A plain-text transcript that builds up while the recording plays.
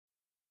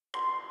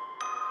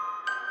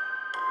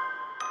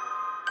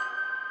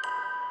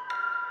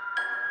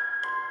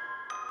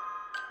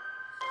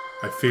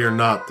I fear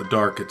not the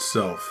dark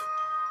itself,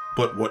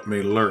 but what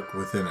may lurk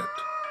within it.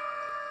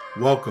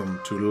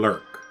 Welcome to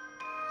Lurk,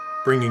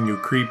 bringing you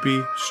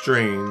creepy,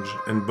 strange,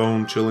 and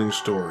bone-chilling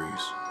stories,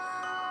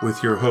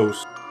 with your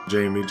host,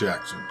 Jamie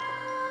Jackson.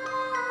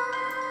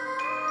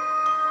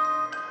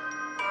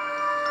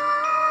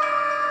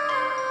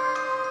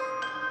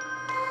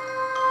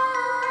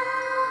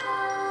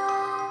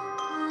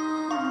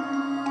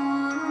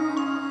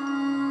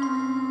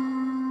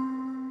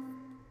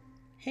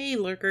 Hey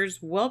lurkers,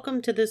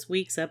 welcome to this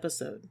week's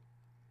episode.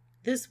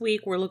 This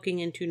week we're looking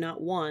into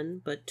not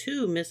one, but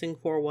two missing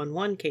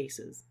 411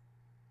 cases.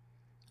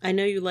 I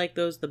know you like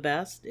those the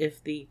best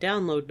if the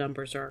download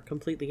numbers are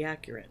completely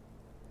accurate.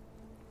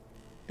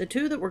 The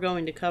two that we're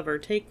going to cover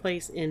take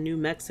place in New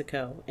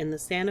Mexico in the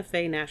Santa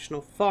Fe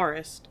National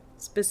Forest,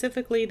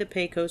 specifically the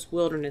Pecos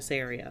Wilderness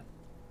area.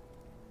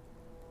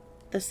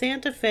 The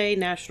Santa Fe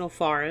National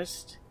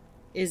Forest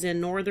is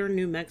in northern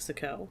New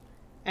Mexico,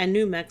 and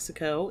New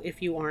Mexico,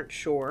 if you aren't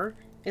sure,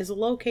 is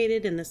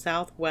located in the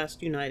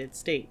southwest United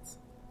States.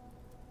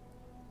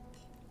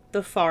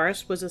 The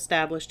forest was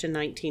established in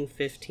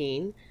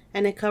 1915,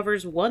 and it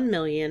covers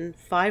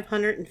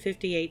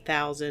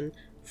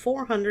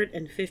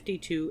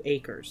 1,558,452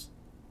 acres.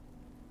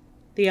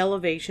 The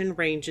elevation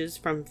ranges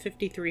from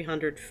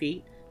 5,300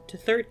 feet to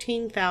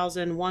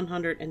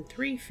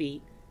 13,103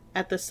 feet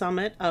at the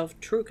summit of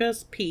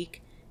Trucas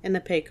Peak in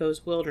the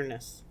Pecos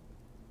Wilderness.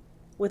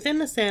 Within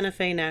the Santa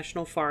Fe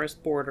National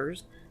Forest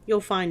borders, you'll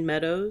find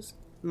meadows,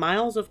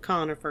 miles of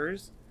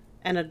conifers,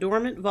 and a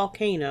dormant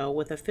volcano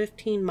with a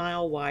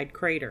 15-mile wide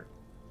crater.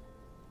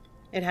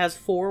 It has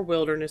 4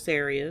 wilderness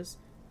areas,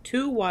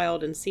 2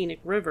 wild and scenic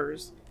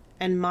rivers,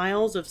 and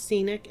miles of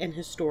scenic and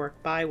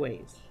historic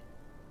byways.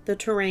 The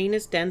terrain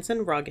is dense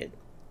and rugged,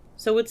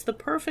 so it's the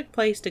perfect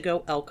place to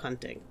go elk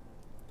hunting.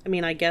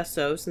 I guess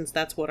so, since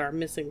that's what our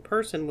missing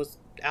person was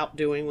out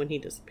doing when he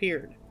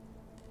disappeared.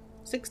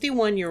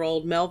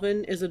 61-year-old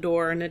Melvin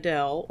Isidore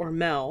Nadell, or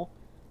Mel,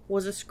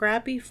 was a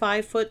scrappy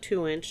 5-foot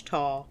 2-inch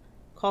tall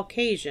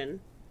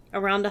Caucasian,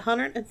 around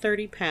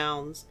 130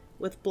 pounds,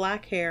 with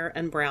black hair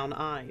and brown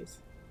eyes.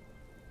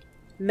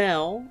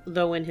 Mel,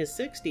 though in his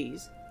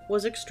 60s,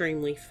 was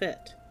extremely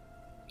fit.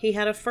 He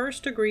had a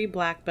first-degree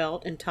black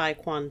belt in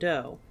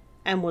Taekwondo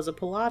and was a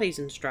Pilates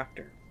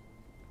instructor.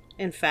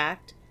 In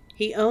fact,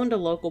 he owned a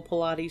local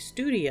Pilates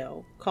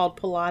studio called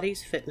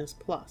Pilates Fitness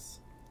Plus.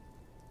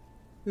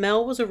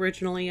 Mel was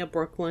originally a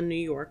Brooklyn, New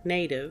York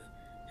native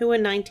who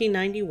in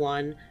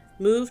 1991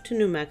 moved to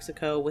New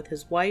Mexico with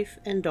his wife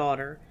and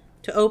daughter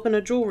to open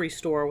a jewelry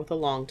store with a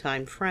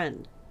longtime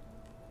friend.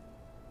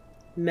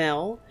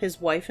 Mel,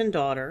 his wife and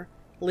daughter,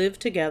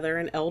 lived together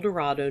in El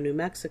Dorado, New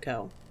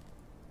Mexico.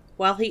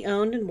 While he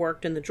owned and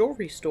worked in the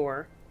jewelry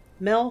store,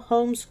 Mel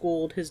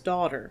homeschooled his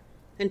daughter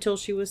until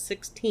she was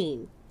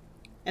 16,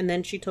 and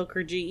then she took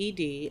her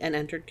GED and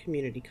entered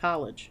community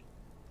college.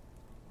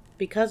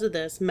 Because of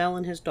this, Mel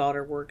and his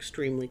daughter were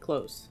extremely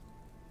close.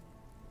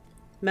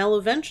 Mel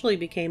eventually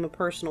became a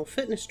personal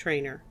fitness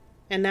trainer,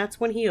 and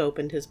that's when he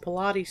opened his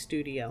Pilates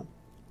studio.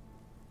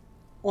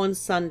 On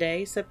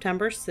Sunday,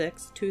 September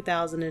 6,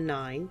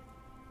 2009,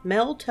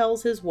 Mel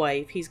tells his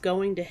wife he's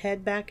going to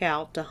head back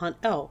out to hunt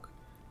elk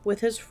with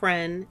his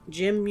friend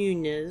Jim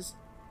Muniz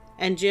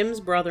and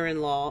Jim's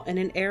brother-in-law in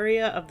an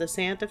area of the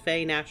Santa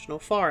Fe National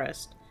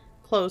Forest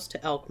close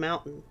to Elk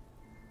Mountain.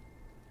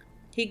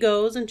 He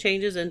goes and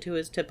changes into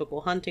his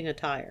typical hunting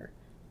attire: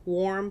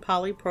 warm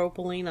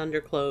polypropylene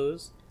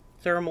underclothes,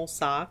 thermal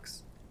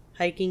socks,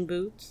 hiking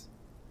boots,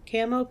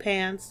 camo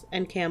pants,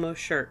 and camo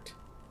shirt.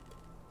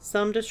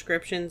 Some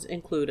descriptions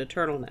include a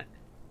turtleneck.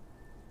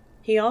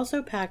 He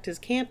also packed his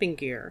camping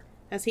gear,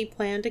 as he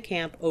planned to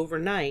camp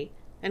overnight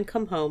and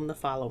come home the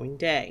following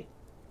day.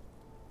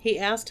 He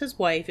asked his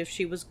wife if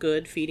she was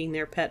good feeding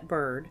their pet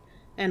bird,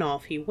 and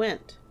off he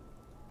went.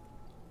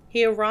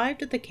 He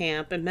arrived at the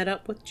camp and met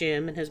up with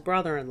Jim and his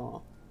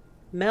brother-in-law.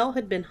 Mel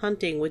had been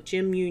hunting with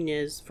Jim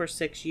Muniz for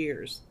 6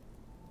 years.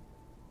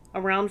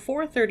 Around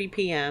 4:30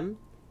 p.m.,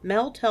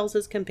 Mel tells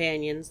his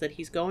companions that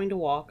he's going to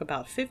walk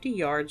about 50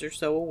 yards or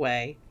so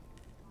away,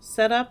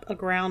 set up a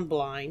ground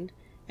blind,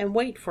 and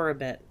wait for a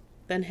bit,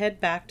 then head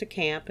back to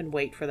camp and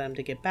wait for them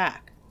to get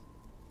back.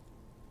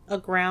 A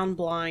ground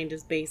blind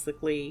is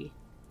basically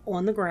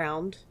on the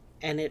ground,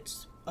 and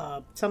it's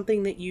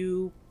something that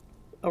you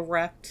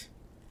erect,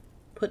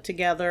 put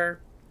together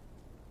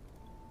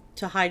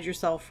to hide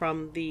yourself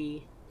from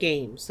the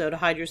game. So to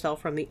hide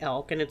yourself from the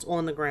elk, and it's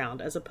on the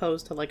ground, as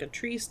opposed to like a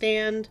tree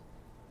stand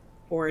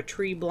or a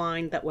tree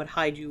blind that would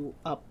hide you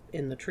up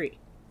in the tree.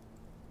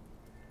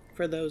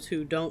 For those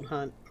who don't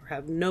hunt or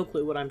have no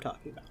clue what I'm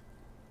talking about.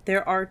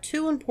 There are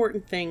 2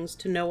 important things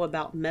to know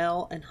about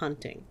Mel and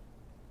hunting.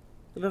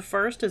 The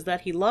first is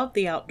that he loved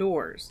the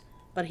outdoors,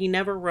 but he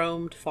never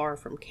roamed far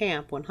from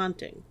camp when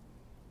hunting.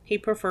 He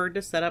preferred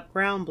to set up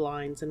ground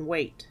blinds and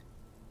wait.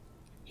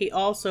 He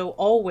also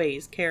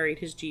always carried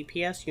his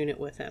GPS unit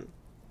with him.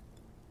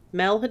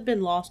 Mel had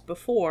been lost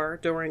before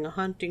during a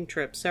hunting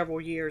trip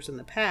several years in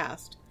the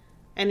past,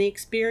 and the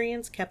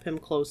experience kept him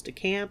close to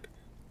camp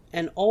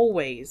and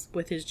always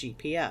with his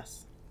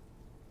GPS.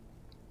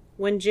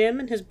 When Jim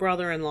and his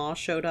brother-in-law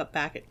showed up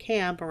back at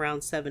camp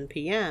around 7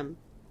 p.m.,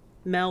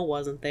 Mel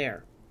wasn't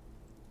there.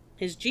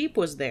 His Jeep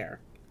was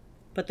there,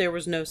 but there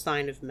was no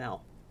sign of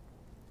Mel.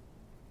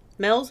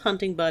 Mel's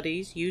hunting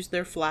buddies used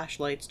their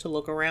flashlights to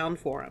look around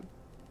for him.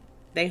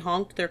 They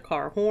honked their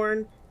car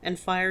horn and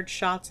fired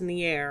shots in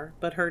the air,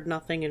 but heard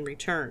nothing in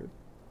return.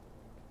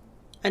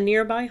 A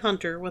nearby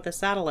hunter with a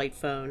satellite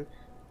phone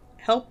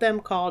helped them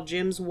call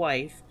Jim's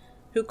wife,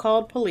 who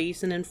called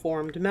police and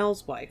informed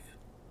Mel's wife.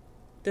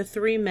 The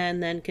three men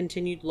then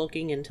continued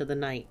looking into the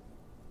night.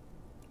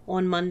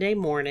 On Monday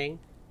morning,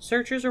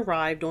 searchers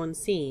arrived on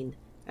scene,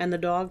 and the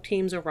dog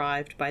teams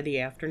arrived by the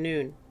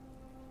afternoon.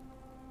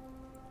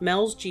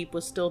 Mel's Jeep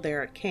was still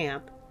there at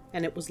camp,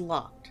 and it was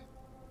locked.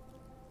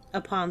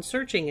 Upon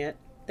searching it,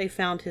 they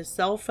found his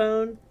cell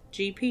phone,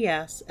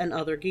 GPS, and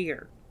other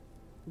gear.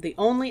 The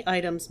only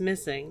items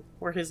missing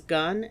were his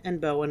gun and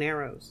bow and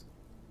arrows.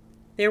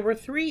 There were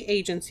 3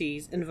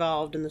 agencies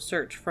involved in the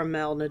search for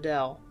Mel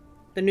Nadell: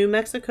 the New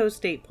Mexico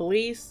State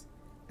Police,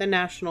 the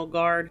National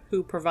Guard,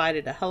 who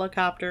provided a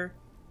helicopter,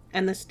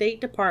 and the State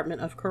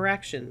Department of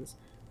Corrections,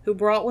 who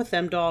brought with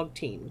them dog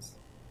teams.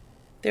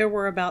 There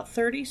were about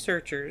 30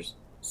 searchers,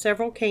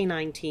 several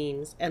canine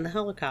teams, and the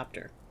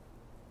helicopter.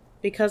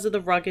 Because of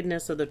the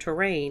ruggedness of the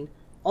terrain,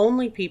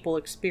 only people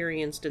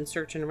experienced in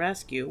search and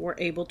rescue were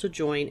able to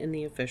join in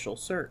the official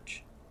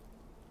search.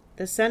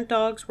 The scent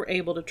dogs were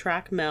able to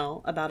track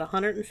Mel about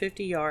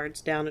 150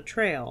 yards down a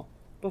trail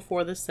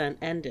before the scent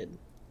ended.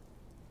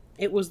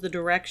 It was the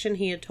direction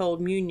he had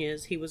told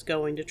Munoz he was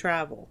going to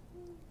travel.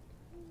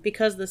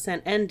 Because the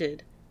scent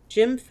ended,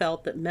 Jim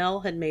felt that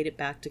Mel had made it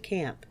back to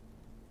camp.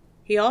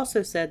 He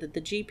also said that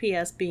the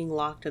GPS being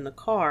locked in the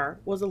car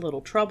was a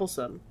little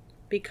troublesome,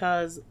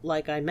 because,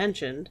 like I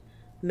mentioned,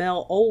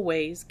 Mel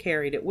always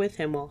carried it with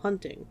him while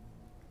hunting.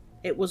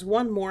 It was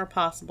one more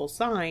possible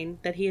sign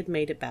that he had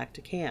made it back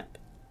to camp.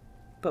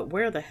 But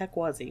where the heck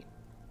was he?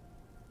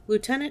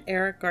 Lieutenant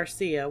Eric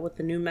Garcia with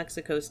the New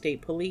Mexico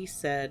State Police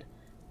said,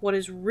 "What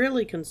is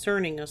really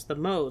concerning us the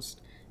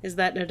most is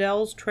that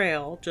Nadell's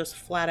trail just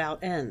flat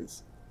out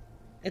ends.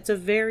 It's a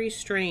very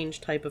strange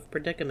type of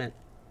predicament.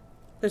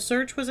 The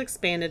search was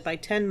expanded by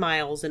 10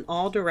 miles in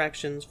all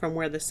directions from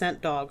where the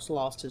scent dogs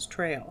lost his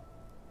trail.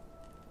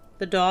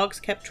 The dogs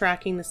kept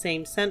tracking the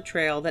same scent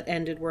trail that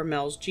ended where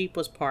Mel's Jeep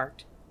was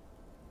parked,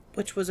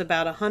 which was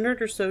about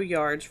 100 or so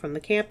yards from the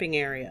camping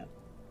area.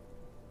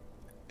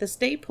 The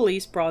state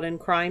police brought in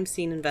crime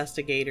scene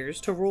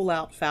investigators to rule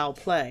out foul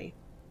play.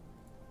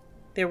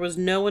 There was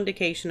no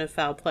indication of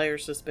foul play or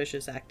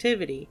suspicious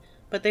activity,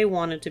 but they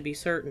wanted to be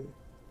certain.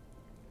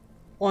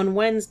 On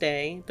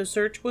Wednesday, the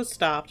search was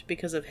stopped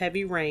because of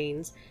heavy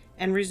rains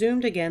and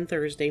resumed again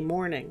Thursday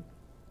morning.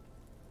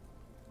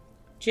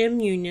 Jim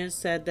Munoz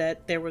said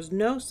that there was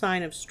no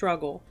sign of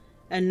struggle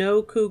and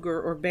no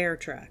cougar or bear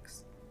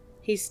tracks.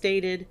 He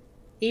stated,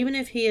 "Even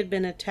if he had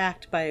been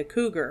attacked by a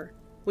cougar,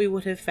 we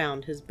would have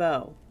found his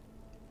bow."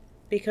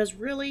 Because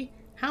really,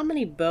 how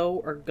many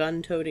bow or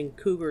gun-toting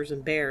cougars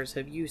and bears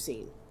have you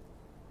seen?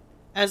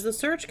 As the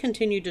search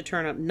continued to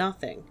turn up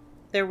nothing,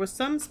 there was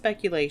some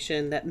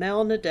speculation that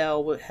Mel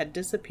Nadell had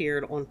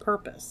disappeared on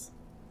purpose.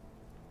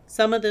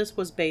 Some of this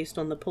was based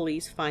on the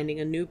police finding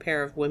a new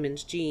pair of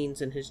women's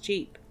jeans in his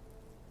Jeep.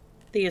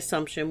 The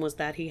assumption was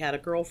that he had a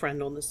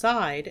girlfriend on the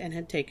side and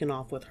had taken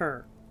off with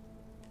her.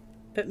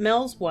 But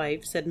Mel's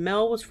wife said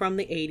Mel was from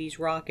the 80s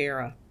rock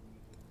era.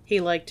 He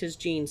liked his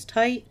jeans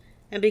tight,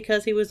 and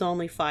because he was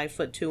only 5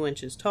 foot 2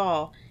 inches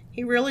tall,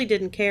 he really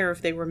didn't care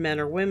if they were men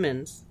or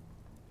women's,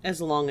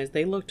 as long as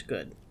they looked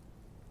good.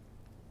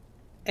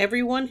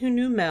 Everyone who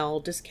knew Mel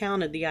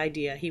discounted the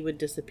idea he would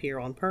disappear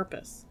on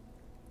purpose.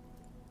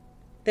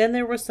 Then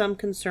there was some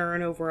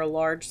concern over a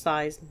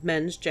large-sized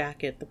men's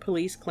jacket the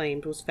police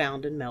claimed was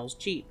found in Mel's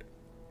Jeep.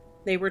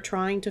 They were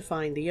trying to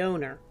find the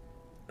owner,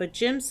 but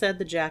Jim said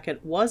the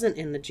jacket wasn't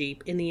in the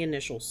Jeep in the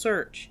initial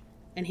search,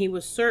 and he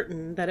was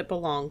certain that it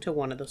belonged to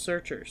one of the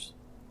searchers.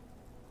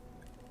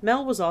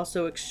 Mel was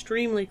also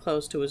extremely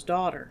close to his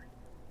daughter,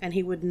 and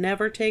he would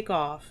never take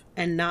off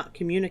and not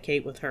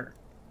communicate with her.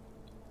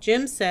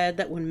 Jim said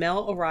that when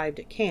Mel arrived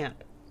at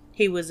camp,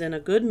 he was in a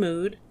good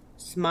mood,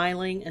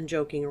 smiling and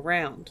joking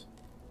around.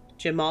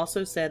 Jim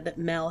also said that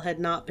Mel had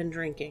not been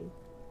drinking.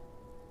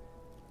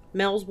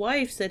 Mel's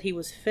wife said he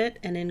was fit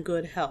and in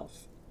good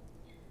health.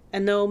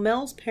 And though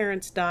Mel's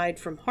parents died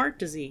from heart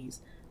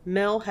disease,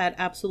 Mel had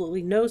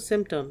absolutely no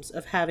symptoms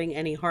of having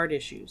any heart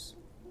issues.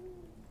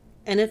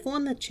 And if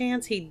on the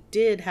chance he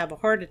did have a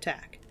heart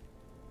attack,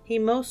 he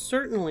most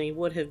certainly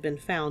would have been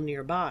found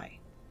nearby.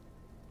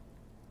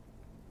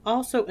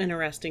 Also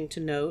interesting to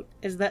note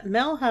is that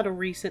Mel had a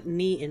recent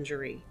knee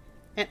injury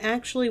and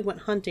actually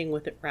went hunting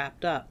with it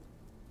wrapped up.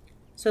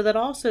 So that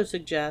also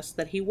suggests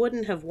that he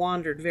wouldn't have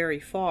wandered very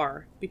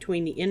far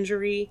between the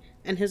injury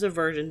and his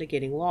aversion to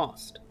getting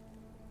lost.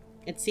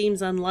 It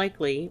seems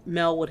unlikely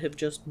Mel would have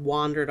just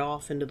wandered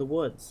off into the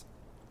woods.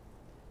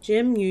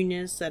 Jim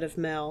Munoz said of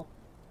Mel,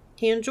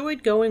 "He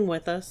enjoyed going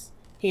with us,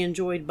 he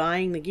enjoyed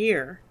buying the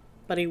gear,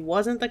 but he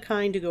wasn't the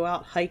kind to go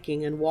out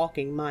hiking and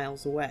walking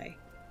miles away.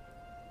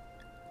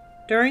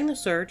 During the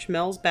search,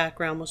 Mel's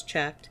background was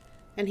checked,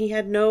 and he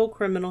had no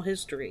criminal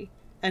history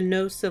and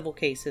no civil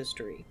case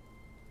history.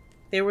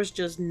 There was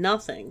just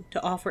nothing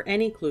to offer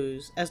any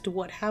clues as to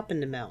what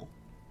happened to Mel.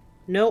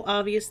 No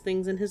obvious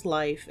things in his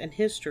life and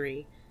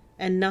history,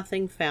 and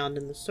nothing found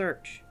in the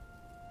search.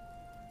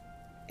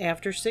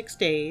 After 6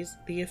 days,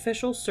 the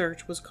official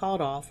search was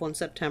called off on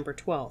September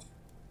 12th.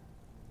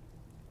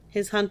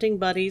 His hunting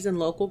buddies and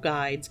local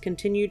guides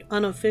continued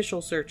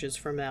unofficial searches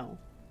for Mel.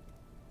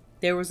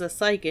 There was a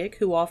psychic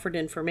who offered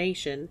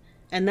information,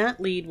 and that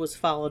lead was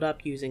followed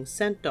up using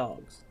scent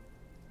dogs.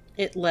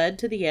 It led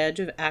to the edge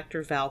of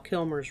actor Val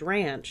Kilmer's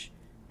ranch,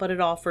 but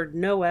it offered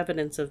no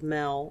evidence of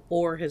Mel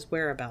or his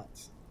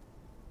whereabouts.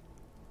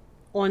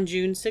 On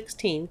June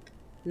 16th,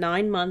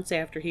 9 months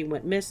after he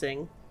went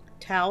missing,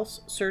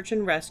 Taos Search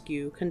and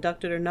Rescue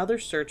conducted another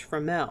search for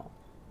Mel,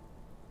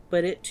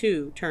 but it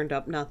too turned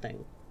up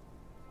nothing.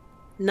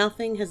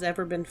 Nothing has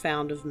ever been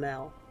found of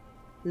Mel.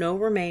 No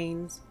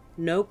remains,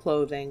 no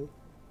clothing,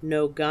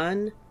 no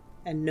gun,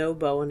 and no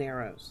bow and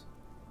arrows.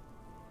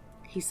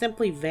 He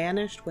simply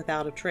vanished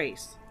without a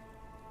trace.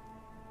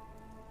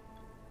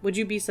 Would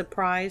you be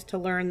surprised to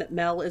learn that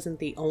Mel isn't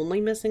the only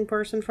missing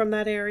person from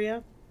that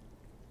area?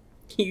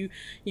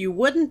 You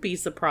wouldn't be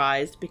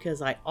surprised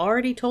because I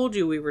already told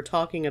you we were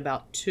talking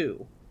about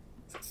 2.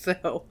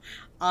 So,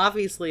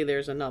 obviously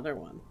there's another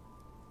one.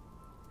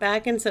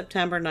 Back in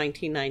September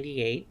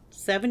 1998,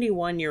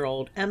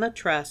 71-year-old Emma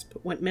Tresp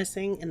went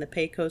missing in the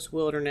Pecos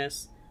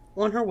Wilderness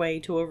on her way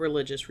to a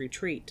religious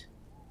retreat.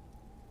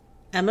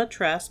 Emma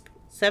Tresp,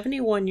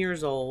 71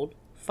 years old,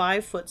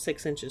 5 foot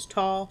 6 inches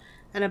tall,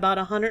 and about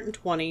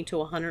 120 to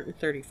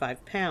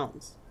 135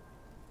 pounds.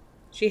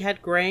 She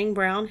had graying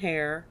brown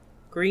hair,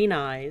 green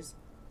eyes,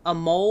 a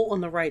mole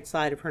on the right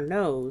side of her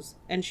nose,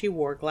 and she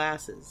wore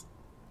glasses.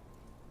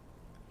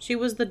 She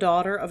was the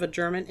daughter of a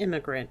German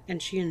immigrant,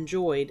 and she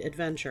enjoyed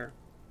adventure.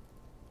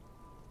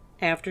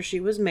 After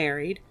she was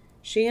married,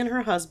 she and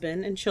her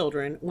husband and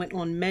children went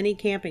on many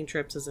camping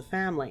trips as a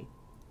family.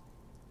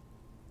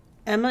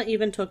 Emma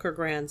even took her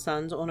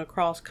grandsons on a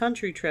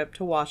cross-country trip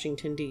to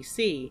Washington,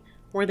 D.C.,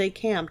 where they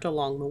camped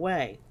along the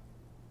way.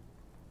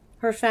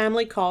 Her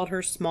family called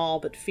her small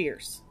but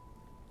fierce.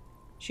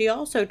 She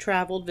also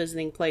traveled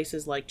visiting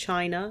places like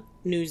China,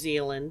 New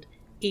Zealand,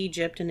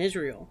 Egypt, and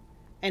Israel,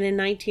 and in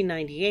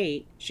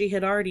 1998 she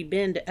had already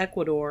been to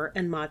Ecuador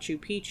and Machu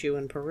Picchu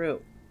in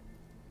Peru.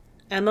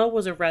 Emma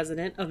was a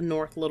resident of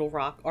North Little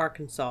Rock,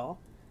 Arkansas,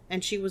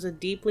 and she was a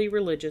deeply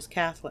religious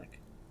Catholic.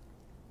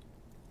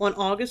 On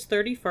August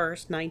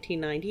 31st,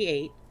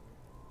 1998,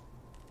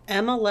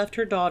 Emma left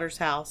her daughter's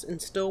house in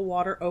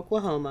Stillwater,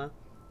 Oklahoma,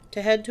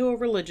 to head to a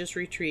religious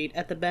retreat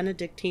at the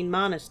Benedictine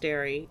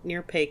Monastery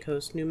near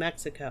Pecos, New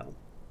Mexico.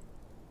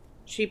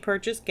 She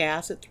purchased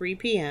gas at 3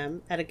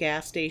 p.m. at a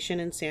gas station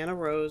in Santa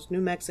Rosa, New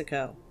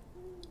Mexico,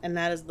 and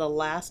that is the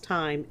last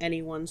time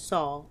anyone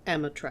saw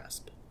Emma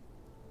Tresp.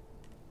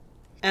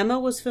 Emma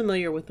was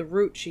familiar with the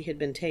route she had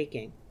been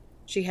taking.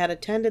 She had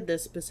attended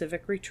this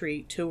specific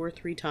retreat 2 or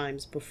 3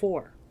 times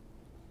before.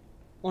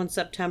 On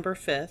September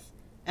 5th,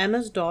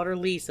 Emma's daughter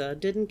Lisa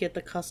didn't get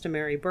the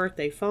customary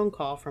birthday phone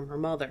call from her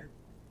mother.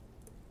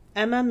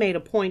 Emma made a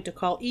point to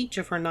call each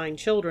of her 9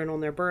 children on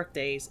their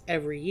birthdays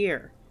every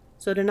year,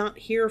 so to not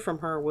hear from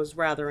her was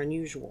rather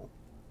unusual.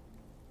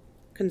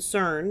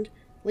 Concerned,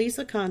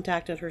 Lisa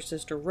contacted her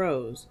sister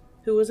Rose,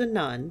 who was a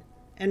nun,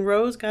 and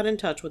Rose got in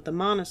touch with the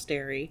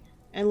monastery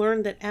and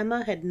learned that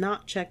Emma had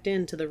not checked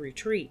into the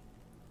retreat.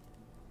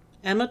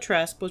 Emma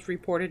Tresp was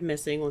reported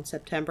missing on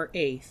September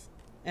 8th,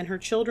 and her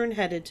children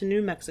headed to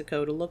New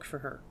Mexico to look for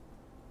her.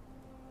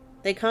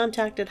 They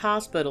contacted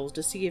hospitals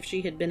to see if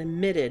she had been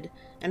admitted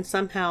and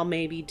somehow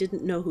maybe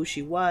didn't know who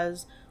she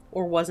was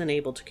or wasn't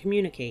able to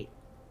communicate.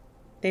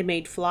 They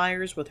made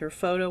flyers with her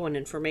photo and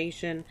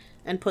information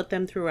and put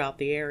them throughout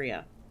the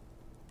area.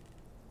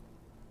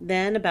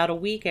 Then, about a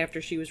week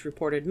after she was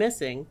reported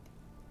missing,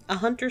 a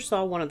hunter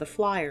saw one of the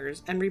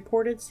flyers and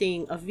reported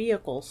seeing a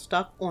vehicle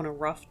stuck on a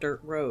rough dirt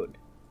road.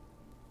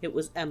 It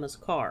was Emma's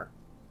car.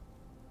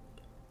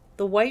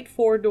 The white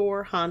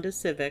 4-door Honda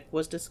Civic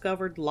was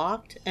discovered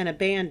locked and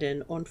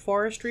abandoned on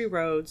Forestry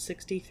Road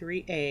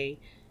 63A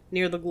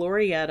near the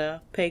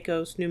Glorieta,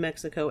 Pecos, New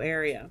Mexico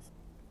area,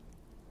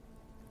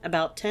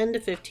 about 10 to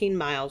 15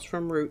 miles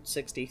from Route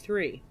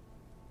 63.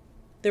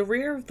 The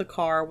rear of the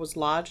car was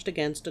lodged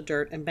against a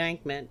dirt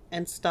embankment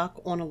and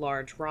stuck on a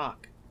large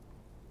rock.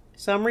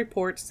 Some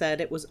reports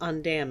said it was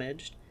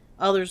undamaged.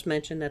 Others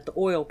mentioned that the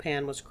oil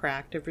pan was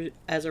cracked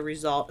as a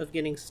result of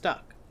getting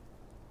stuck.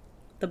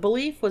 The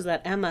belief was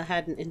that Emma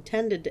hadn't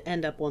intended to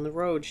end up on the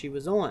road she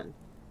was on,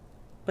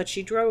 but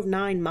she drove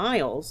 9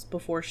 miles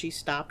before she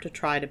stopped to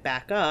try to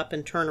back up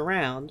and turn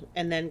around,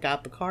 and then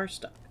got the car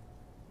stuck.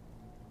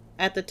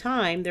 At the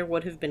time, there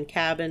would have been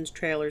cabins,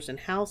 trailers,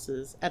 and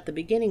houses at the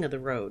beginning of the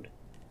road,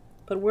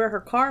 but where her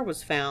car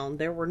was found,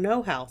 there were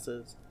no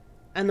houses,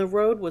 and the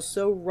road was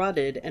so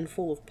rutted and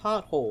full of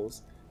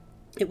potholes,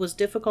 it was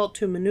difficult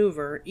to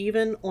maneuver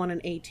even on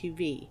an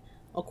ATV,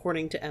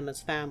 according to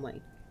Emma's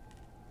family.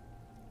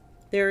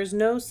 There is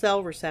no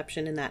cell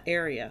reception in that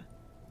area,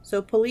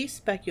 so police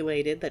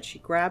speculated that she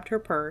grabbed her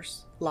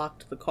purse,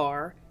 locked the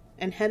car,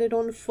 and headed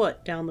on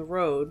foot down the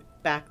road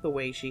back the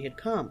way she had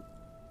come.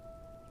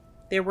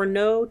 There were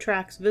no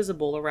tracks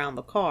visible around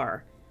the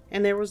car,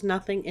 and there was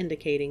nothing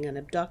indicating an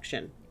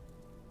abduction.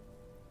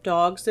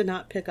 Dogs did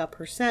not pick up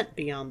her scent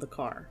beyond the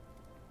car.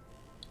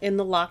 In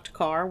the locked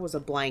car was a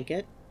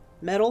blanket,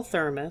 metal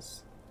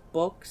thermos,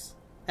 books,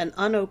 an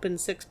unopened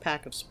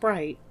 6-pack of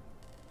Sprite,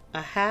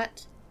 a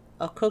hat,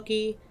 a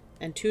cookie,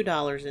 and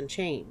 $2 in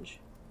change.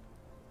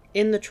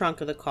 In the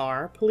trunk of the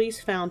car,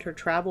 police found her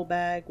travel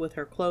bag with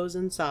her clothes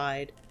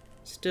inside,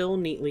 still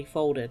neatly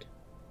folded.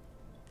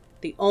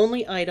 The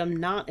only item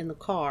not in the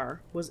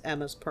car was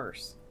Emma's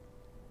purse.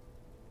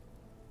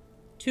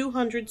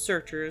 200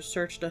 searchers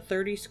searched a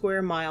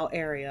 30-square-mile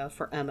area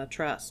for Emma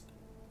Tresp.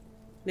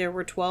 There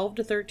were 12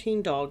 to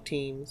 13 dog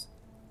teams,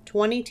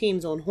 20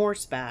 teams on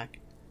horseback,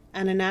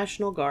 and a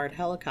National Guard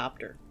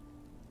helicopter.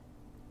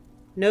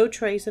 No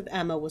trace of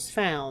Emma was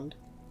found,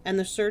 and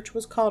the search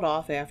was called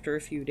off after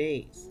a few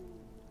days.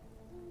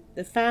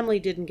 The family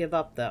didn't give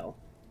up, though.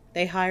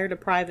 They hired a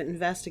private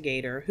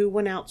investigator who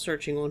went out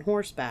searching on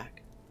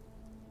horseback.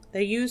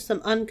 They used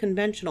some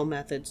unconventional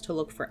methods to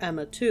look for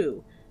Emma,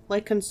 too,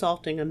 like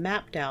consulting a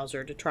map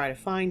dowser to try to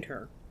find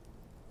her.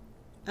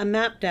 A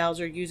map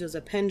dowser uses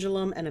a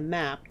pendulum and a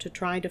map to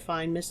try to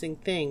find missing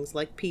things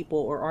like people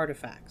or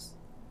artifacts.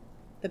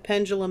 The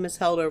pendulum is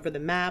held over the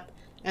map,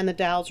 and the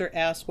dowser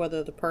asks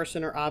whether the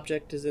person or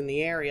object is in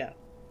the area.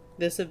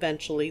 This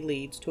eventually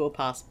leads to a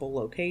possible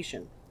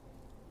location.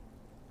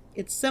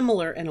 It's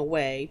similar in a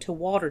way to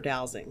water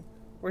dowsing,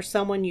 where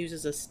someone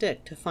uses a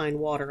stick to find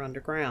water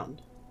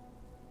underground.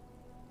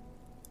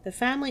 The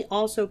family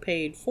also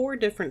paid 4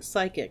 different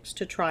psychics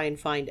to try and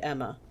find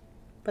Emma,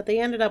 but they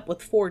ended up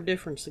with 4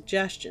 different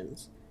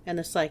suggestions, and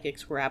the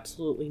psychics were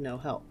absolutely no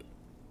help.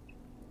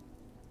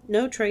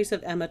 No trace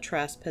of Emma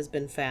Tresp has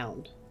been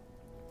found.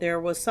 There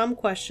was some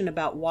question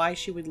about why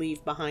she would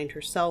leave behind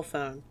her cell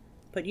phone,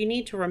 but you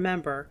need to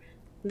remember,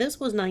 this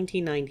was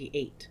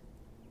 1998.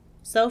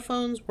 Cell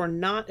phones were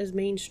not as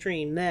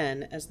mainstream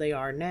then as they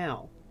are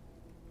now.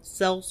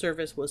 Cell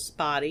service was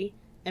spotty,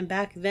 and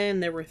back then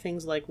there were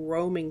things like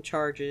roaming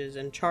charges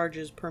and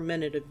charges per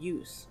minute of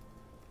use.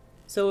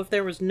 So if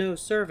there was no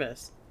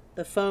service,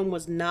 the phone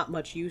was not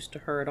much use to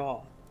her at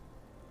all.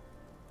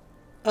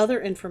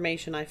 Other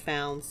information I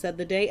found said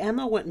the day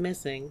Emma went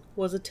missing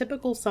was a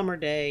typical summer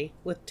day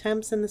with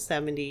temps in the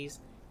 70s,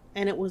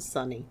 and it was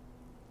sunny.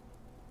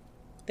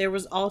 There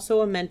was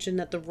also a mention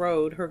that the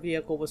road her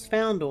vehicle was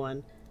found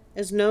on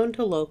is known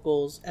to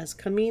locals as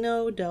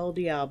Camino del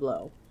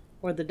Diablo,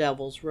 or the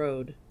Devil's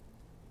Road.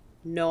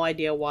 No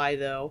idea why,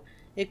 though.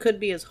 It could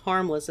be as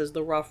harmless as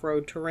the rough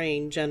road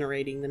terrain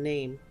generating the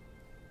name.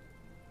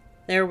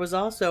 There was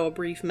also a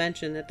brief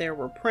mention that there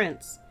were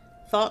prints,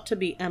 thought to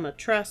be Emma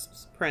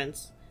Tresp's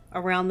prints,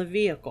 around the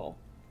vehicle,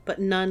 but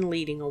none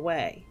leading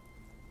away.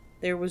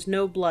 There was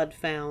no blood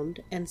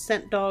found, and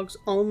scent dogs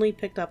only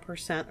picked up her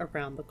scent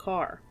around the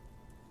car.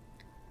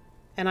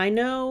 And I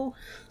know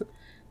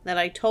that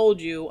I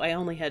told you I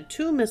only had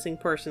 2 missing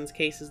persons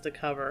cases to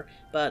cover,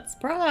 but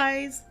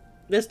surprise!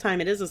 This time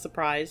it is a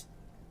surprise.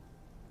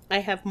 I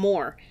have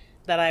more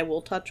that I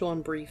will touch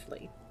on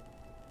briefly.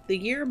 The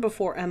year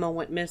before Emma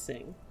went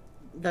missing,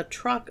 the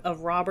truck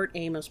of Robert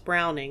Amos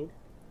Browning,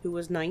 who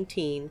was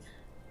 19,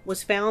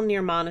 was found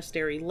near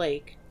Monastery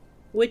Lake,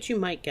 which you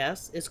might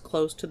guess is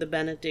close to the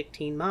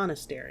Benedictine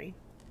Monastery,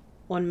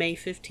 on May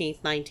 15,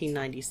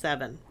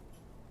 1997.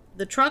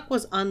 The truck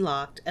was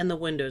unlocked and the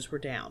windows were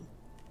down.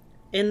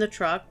 In the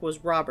truck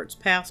was Robert's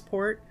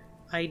passport,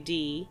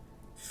 ID,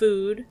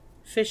 food,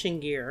 fishing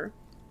gear,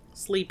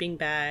 sleeping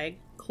bag,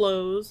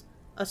 clothes,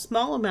 a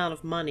small amount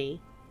of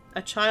money,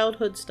 a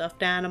childhood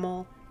stuffed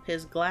animal,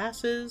 his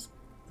glasses,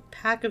 a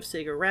pack of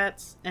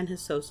cigarettes, and his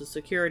Social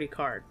Security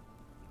card.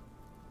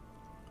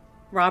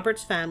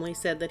 Robert's family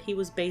said that he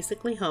was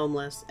basically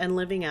homeless and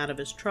living out of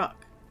his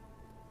truck.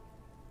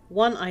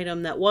 One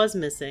item that was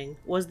missing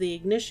was the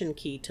ignition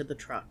key to the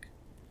truck.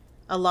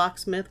 A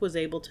locksmith was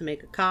able to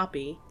make a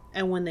copy,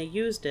 and when they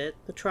used it,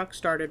 the truck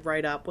started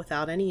right up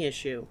without any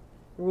issue,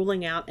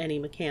 ruling out any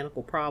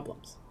mechanical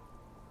problems.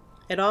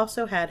 It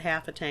also had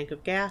half a tank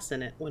of gas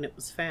in it when it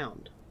was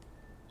found.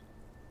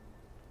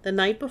 The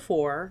night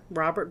before,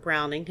 Robert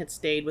Browning had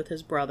stayed with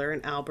his brother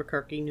in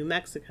Albuquerque, New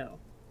Mexico.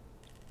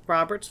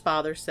 Robert's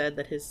father said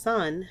that his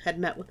son had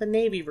met with a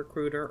Navy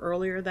recruiter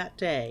earlier that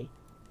day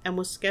and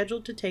was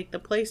scheduled to take the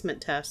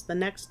placement test the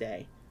next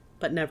day,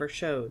 but never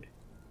showed.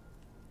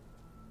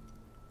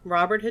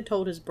 Robert had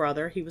told his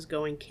brother he was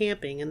going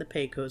camping in the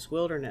Pecos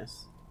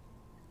Wilderness.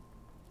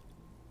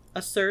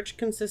 A search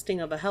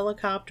consisting of a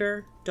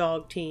helicopter,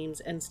 dog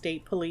teams, and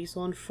state police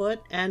on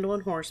foot and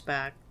on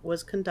horseback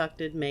was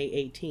conducted May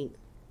 18th.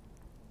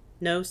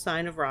 No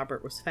sign of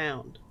Robert was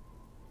found.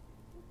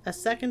 A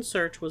second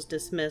search was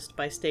dismissed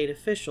by state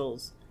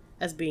officials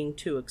as being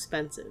too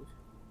expensive.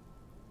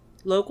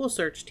 Local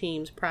search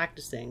teams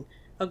practicing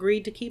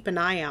agreed to keep an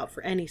eye out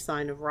for any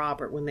sign of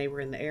Robert when they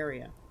were in the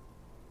area.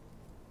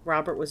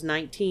 Robert was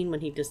 19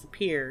 when he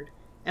disappeared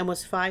and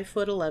was 5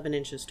 foot 11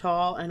 inches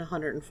tall and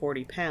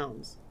 140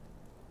 pounds.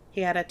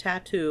 He had a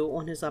tattoo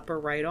on his upper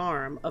right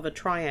arm of a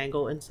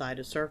triangle inside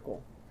a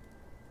circle.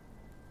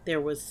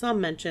 There was some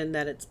mention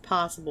that it's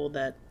possible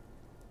that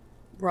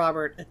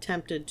Robert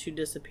attempted to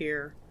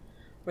disappear,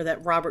 or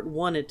that Robert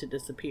wanted to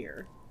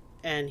disappear,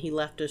 and he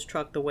left his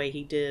truck the way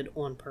he did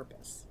on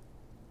purpose.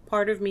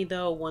 Part of me,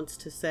 though, wants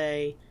to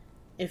say,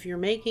 if you're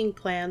making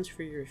plans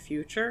for your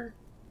future,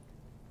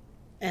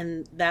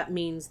 and that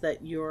means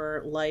that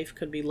your life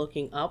could be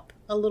looking up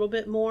a little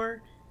bit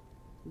more,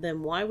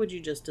 then why would you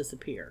just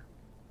disappear?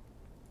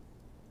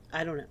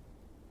 I don't know.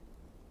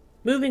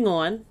 Moving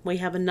on, we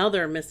have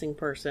another missing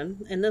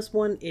person, and this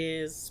one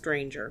is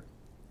stranger.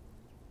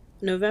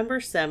 November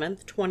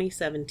 7th,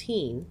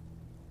 2017,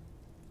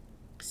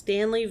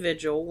 Stanley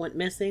Vigil went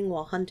missing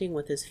while hunting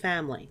with his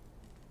family.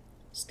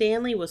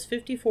 Stanley was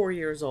 54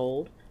 years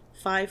old,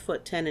 5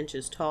 foot 10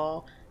 inches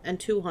tall, and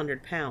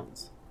 200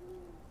 pounds.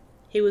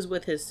 He was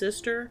with his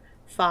sister,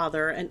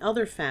 father, and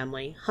other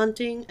family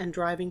hunting and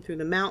driving through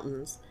the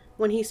mountains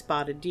when he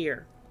spotted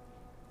deer.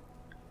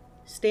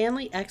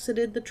 Stanley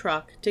exited the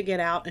truck to get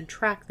out and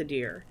track the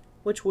deer,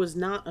 which was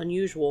not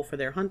unusual for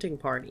their hunting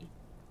party.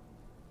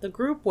 The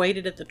group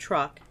waited at the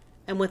truck,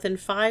 and within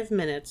 5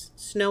 minutes,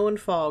 snow and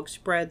fog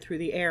spread through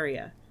the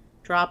area,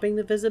 dropping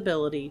the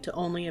visibility to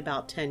only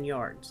about 10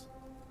 yards.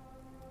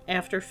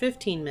 After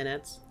 15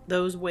 minutes,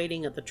 those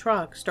waiting at the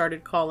truck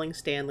started calling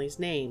Stanley's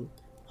name,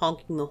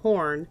 honking the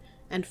horn,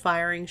 and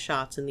firing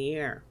shots in the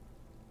air.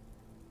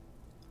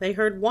 They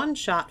heard one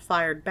shot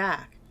fired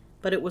back,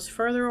 but it was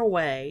further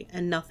away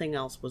and nothing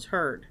else was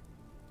heard.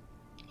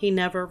 He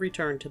never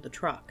returned to the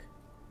truck.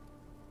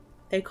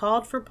 They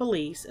called for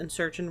police and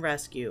search and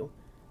rescue,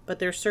 but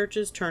their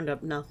searches turned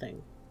up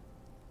nothing.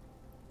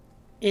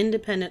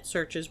 Independent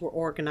searches were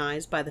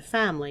organized by the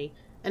family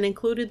and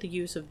included the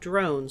use of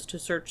drones to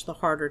search the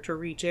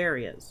harder-to-reach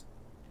areas.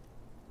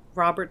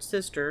 Robert's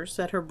sister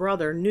said her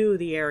brother knew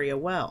the area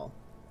well.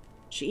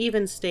 She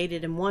even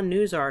stated in one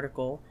news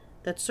article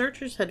that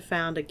searchers had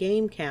found a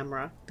game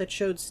camera that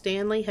showed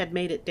Stanley had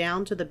made it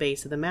down to the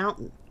base of the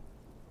mountain.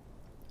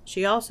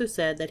 She also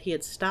said that he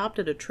had stopped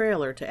at a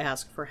trailer to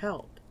ask for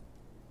help.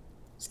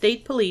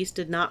 State police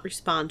did not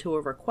respond to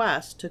a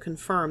request to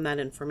confirm that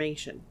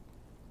information.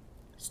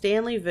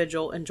 Stanley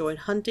Vigil enjoyed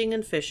hunting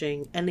and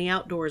fishing and the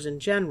outdoors in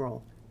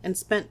general, and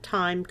spent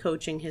time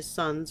coaching his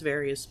son's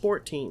various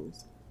sport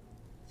teams.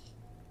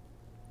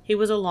 He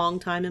was a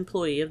longtime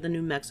employee of the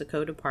New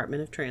Mexico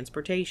Department of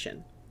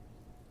Transportation.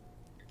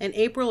 In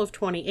April of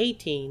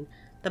 2018,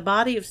 the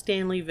body of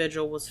Stanley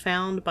Vigil was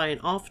found by an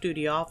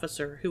off-duty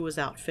officer who was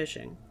out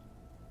fishing.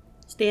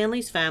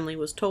 Stanley's family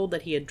was told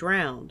that he had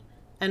drowned,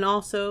 and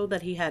also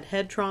that he had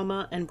head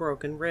trauma and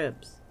broken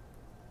ribs.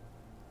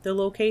 The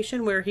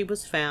location where he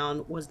was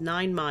found was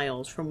 9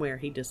 miles from where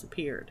he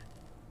disappeared.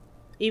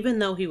 Even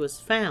though he was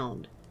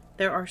found,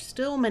 there are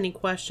still many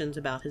questions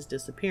about his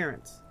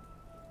disappearance.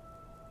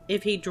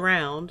 If he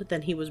drowned,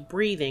 then he was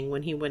breathing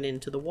when he went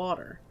into the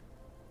water.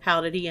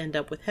 How did he end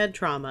up with head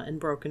trauma and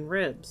broken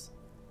ribs?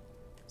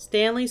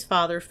 Stanley's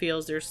father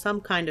feels there's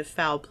some kind of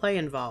foul play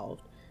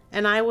involved,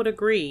 and I would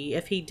agree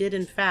if he did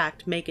in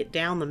fact make it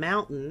down the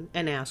mountain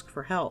and ask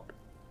for help.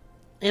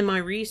 In my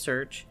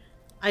research,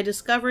 I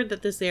discovered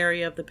that this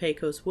area of the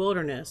Pecos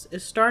Wilderness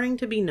is starting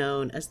to be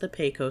known as the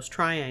Pecos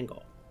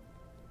Triangle.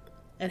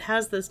 It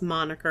has this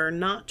moniker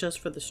not just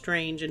for the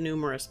strange and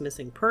numerous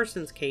missing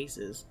persons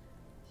cases,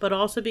 but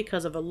also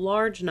because of a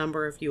large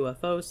number of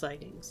UFO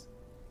sightings.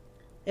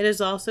 It is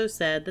also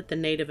said that the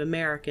Native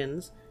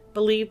Americans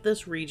believed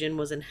this region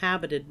was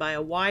inhabited by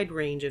a wide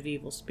range of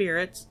evil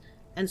spirits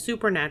and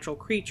supernatural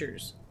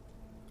creatures,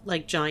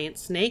 like giant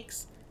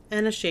snakes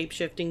and a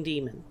shape-shifting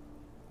demon.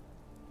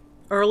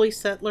 Early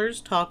settlers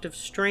talked of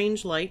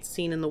strange lights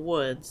seen in the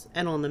woods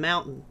and on the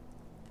mountain.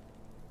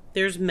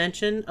 There's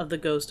mention of the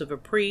ghost of a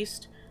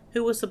priest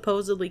who was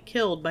supposedly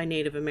killed by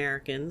Native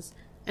Americans,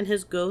 and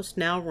his ghost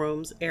now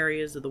roams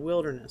areas of the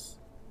wilderness.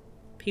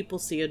 People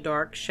see a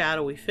dark,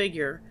 shadowy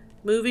figure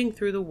moving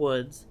through the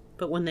woods,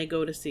 but when they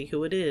go to see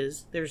who it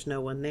is, there's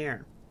no one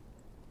there.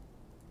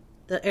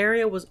 The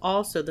area was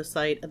also the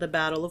site of the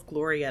Battle of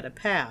Glorieta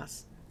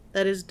Pass,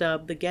 that is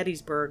dubbed the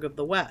Gettysburg of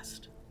the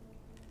West.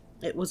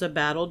 It was a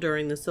battle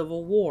during the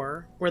Civil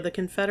War where the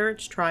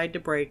Confederates tried to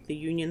break the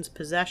Union's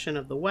possession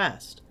of the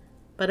West,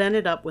 but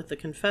ended up with the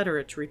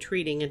Confederates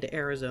retreating into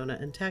Arizona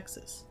and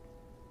Texas.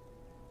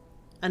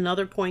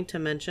 Another point to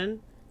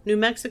mention, New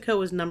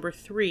Mexico is number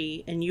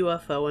 3 in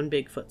UFO and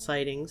Bigfoot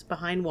sightings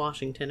behind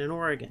Washington and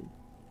Oregon.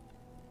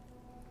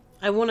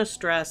 I want to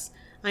stress,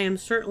 I am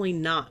certainly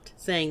not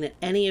saying that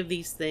any of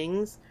these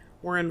things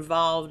were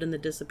involved in the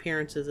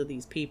disappearances of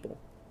these people.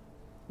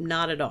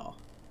 Not at all.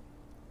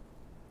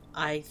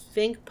 I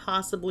think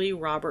possibly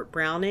Robert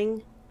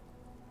Browning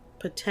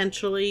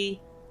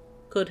potentially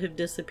could have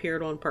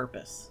disappeared on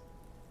purpose.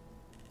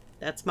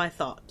 That's my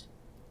thought.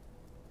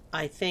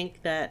 I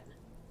think that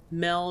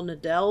Mel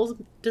Nadell's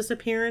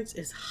disappearance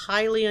is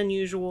highly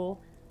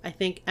unusual. I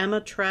think Emma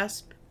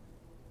Tresp,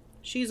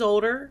 she's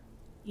older.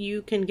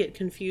 You can get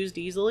confused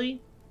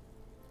easily.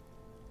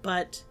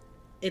 But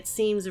it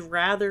seems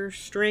rather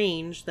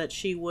strange that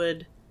she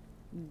would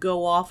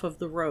go off of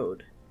the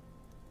road.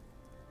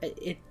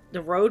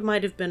 The road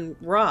might have been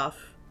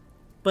rough,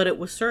 but it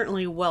was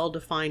certainly a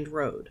well-defined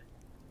road.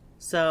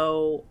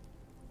 So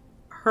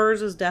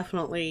hers is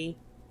definitely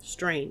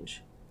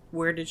strange.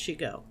 Where did she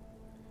go?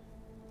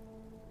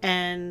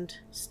 And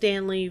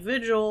Stanley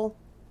Vigil,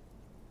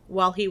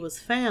 while he was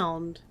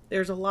found,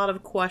 there's a lot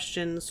of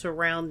questions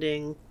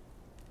surrounding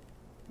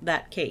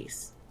that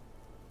case.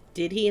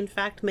 Did he in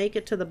fact make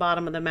it to the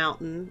bottom of the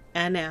mountain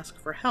and ask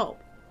for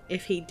help?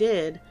 If he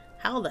did,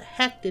 how the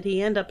heck did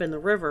he end up in the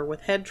river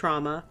with head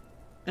trauma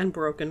and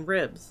broken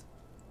ribs?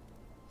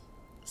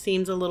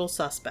 Seems a little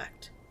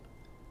suspect.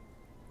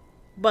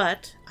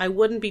 But I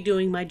wouldn't be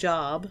doing my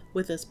job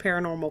with this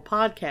paranormal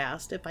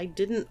podcast if I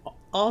didn't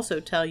also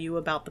tell you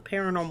about the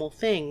paranormal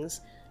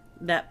things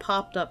that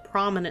popped up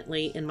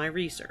prominently in my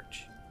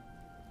research.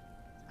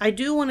 I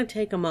do want to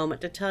take a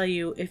moment to tell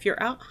you, if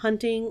you're out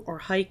hunting or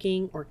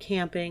hiking or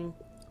camping,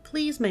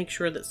 please make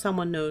sure that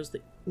someone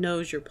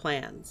knows your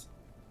plans.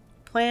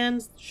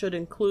 Plans should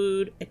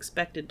include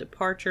expected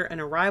departure and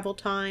arrival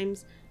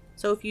times,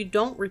 so if you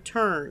don't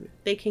return,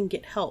 they can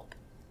get help.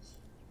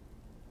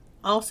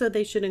 Also,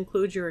 they should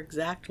include your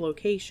exact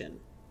location.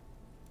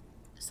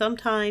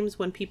 Sometimes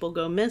when people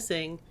go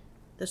missing,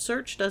 the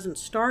search doesn't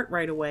start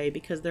right away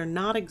because they're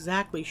not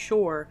exactly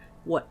sure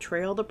what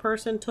trail the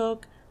person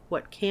took,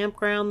 what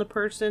campground the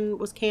person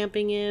was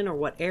camping in, or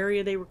what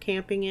area they were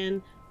camping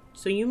in.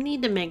 So you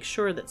need to make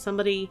sure that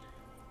somebody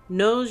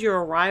knows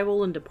your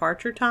arrival and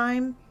departure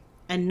time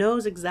and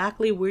knows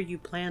exactly where you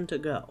plan to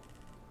go.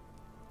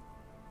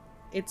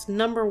 It's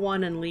number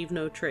one in leave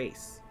no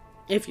trace.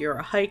 If you're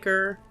a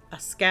hiker, a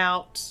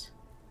scout,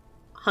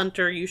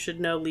 hunter, you should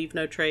know leave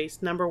no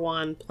trace. Number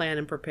one, plan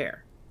and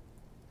prepare.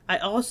 I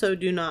also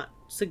do not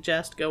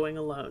suggest going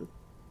alone.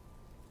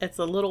 It's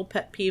a little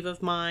pet peeve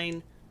of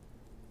mine.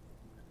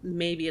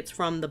 Maybe it's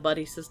from the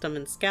buddy system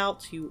in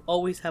Scouts. You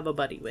always have a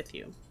buddy with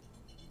you.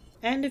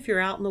 And if you're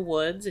out in the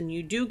woods and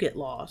you do get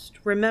lost,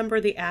 remember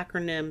the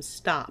acronym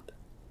STOP.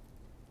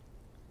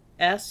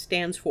 S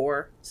stands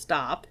for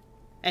stop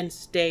and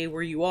stay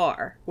where you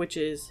are, which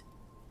is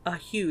a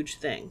huge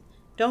thing.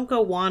 Don't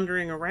go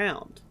wandering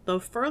around. The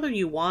further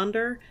you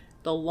wander,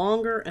 the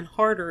longer and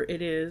harder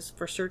it is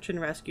for search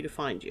and rescue to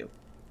find you.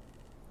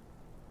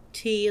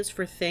 T is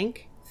for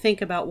think.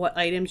 Think about what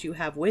items you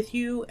have with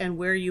you and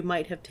where you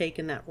might have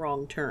taken that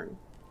wrong turn.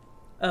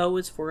 O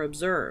is for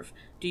observe.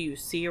 Do you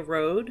see a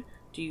road?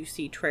 Do you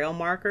see trail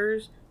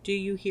markers? Do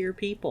you hear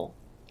people?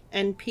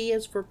 And P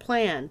is for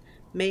plan.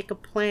 Make a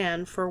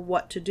plan for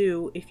what to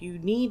do if you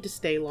need to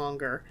stay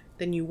longer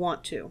than you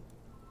want to.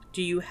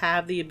 Do you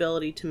have the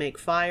ability to make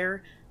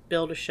fire,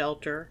 build a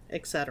shelter,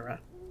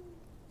 etc.?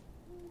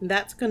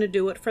 That's going to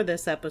do it for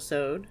this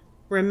episode.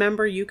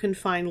 Remember, you can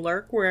find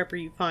Lurk wherever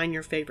you find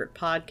your favorite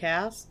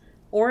podcasts,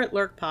 or at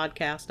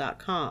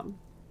lurkpodcast.com.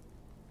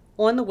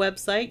 On the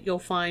website, you'll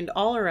find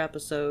all our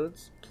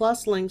episodes,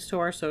 plus links to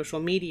our social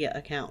media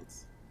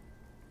accounts.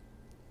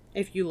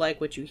 If you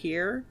like what you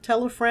hear,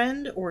 tell a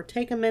friend or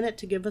take a minute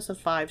to give us a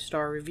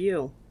 5-star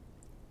review.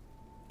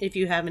 If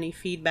you have any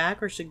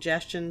feedback or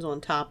suggestions on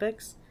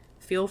topics,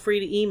 feel free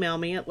to email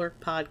me at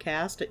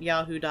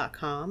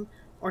lurkpodcast@yahoo.com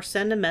or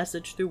send a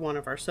message through one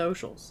of our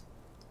socials.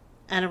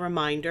 And a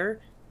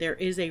reminder, there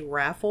is a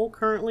raffle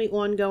currently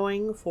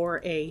ongoing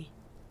for a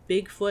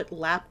Bigfoot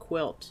lap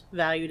quilt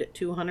valued at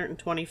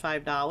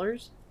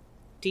 $225.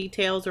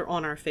 Details are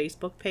on our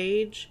Facebook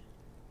page.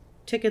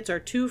 Tickets are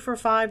 2 for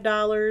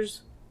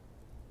 $5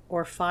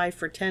 or 5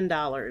 for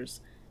 $10.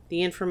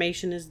 The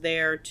information is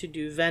there to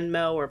do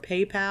Venmo or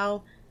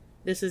PayPal.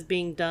 This is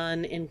being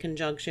done in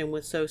conjunction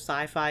with So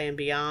Sci-Fi and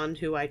Beyond,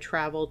 who I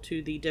travel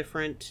to the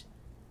different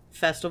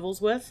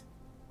festivals with.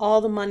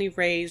 All the money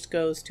raised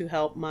goes to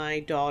help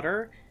my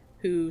daughter,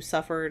 who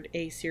suffered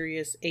a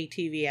serious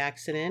ATV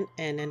accident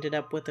and ended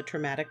up with a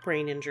traumatic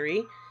brain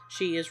injury.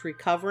 She is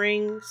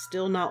recovering,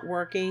 still not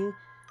working,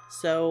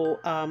 so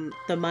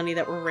the money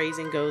that we're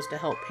raising goes to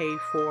help pay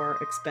for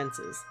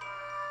expenses.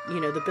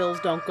 You know, the bills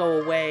don't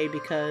go away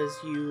because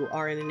you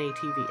are in an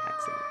ATV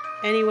accident.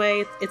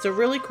 Anyway, it's a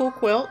really cool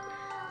quilt.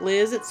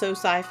 Liz at So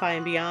Sci-Fi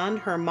and Beyond,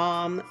 her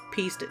mom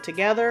pieced it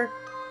together.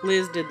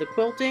 Liz did the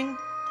quilting.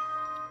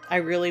 I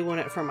really want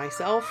it for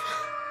myself.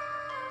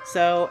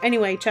 So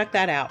anyway, check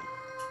that out.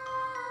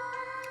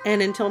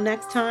 And until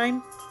next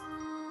time,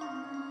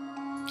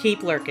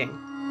 keep lurking.